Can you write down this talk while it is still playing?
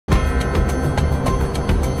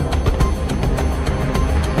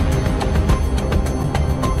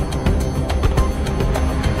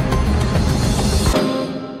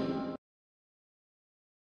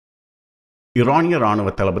ஈரானிய ராணுவ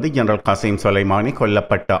தளபதி general Kasim Soleimani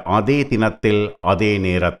கொல்லப்பட்ட அதே தினத்தில் அதே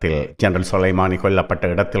நேரத்தில் ஜெனரல் சொலைமானி கொல்லப்பட்ட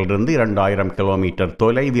இடத்திலிருந்து 2000 கிலோமீட்டர்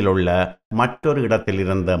தொலைவில் உள்ள மற்றொரு இடத்தில்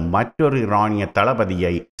இருந்த மற்றொரு ஈரானிய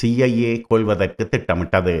தளபதியை CIA கொல்வதற்கு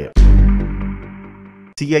திட்டமிட்டது.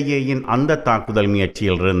 CIAயின் அந்த தாக்குதல்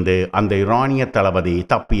முயற்சியிலிருந்து அந்த ஈரானிய தளபதி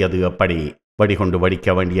தப்பியது எப்படி? வெடிகுண்டு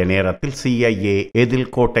வெடிக்க வேண்டிய நேரத்தில் CIA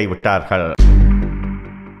எதில் கோட்டை விட்டார்கள்?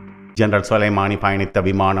 ஜெனரல் சொலைமானி பயணித்த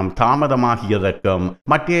விமானம் தாமதமாகியதற்கும்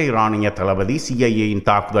மற்ற ஈரானிய தளபதி CIAயின்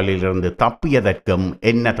தாக்குதலில் இருந்து தப்பியதற்கும்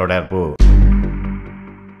என்ன தொடர்பு?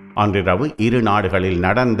 அன்றிரவு இரு நாடுகளில்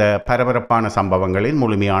நடந்த பரபரப்பான சம்பவங்களின்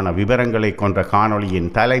முழுமையான விவரங்களை கொண்ட காணொளியின்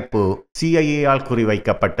தலைப்பு CIAயால்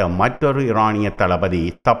குறிவைக்கப்பட்ட மற்றொரு ஈரானிய தளபதி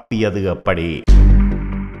தப்பியது எப்படி?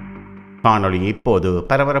 காணொளி இப்போது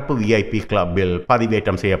பரபரப்பு VIP கிளப்பில்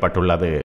பதிவேற்றம் செய்யப்பட்டுள்ளது.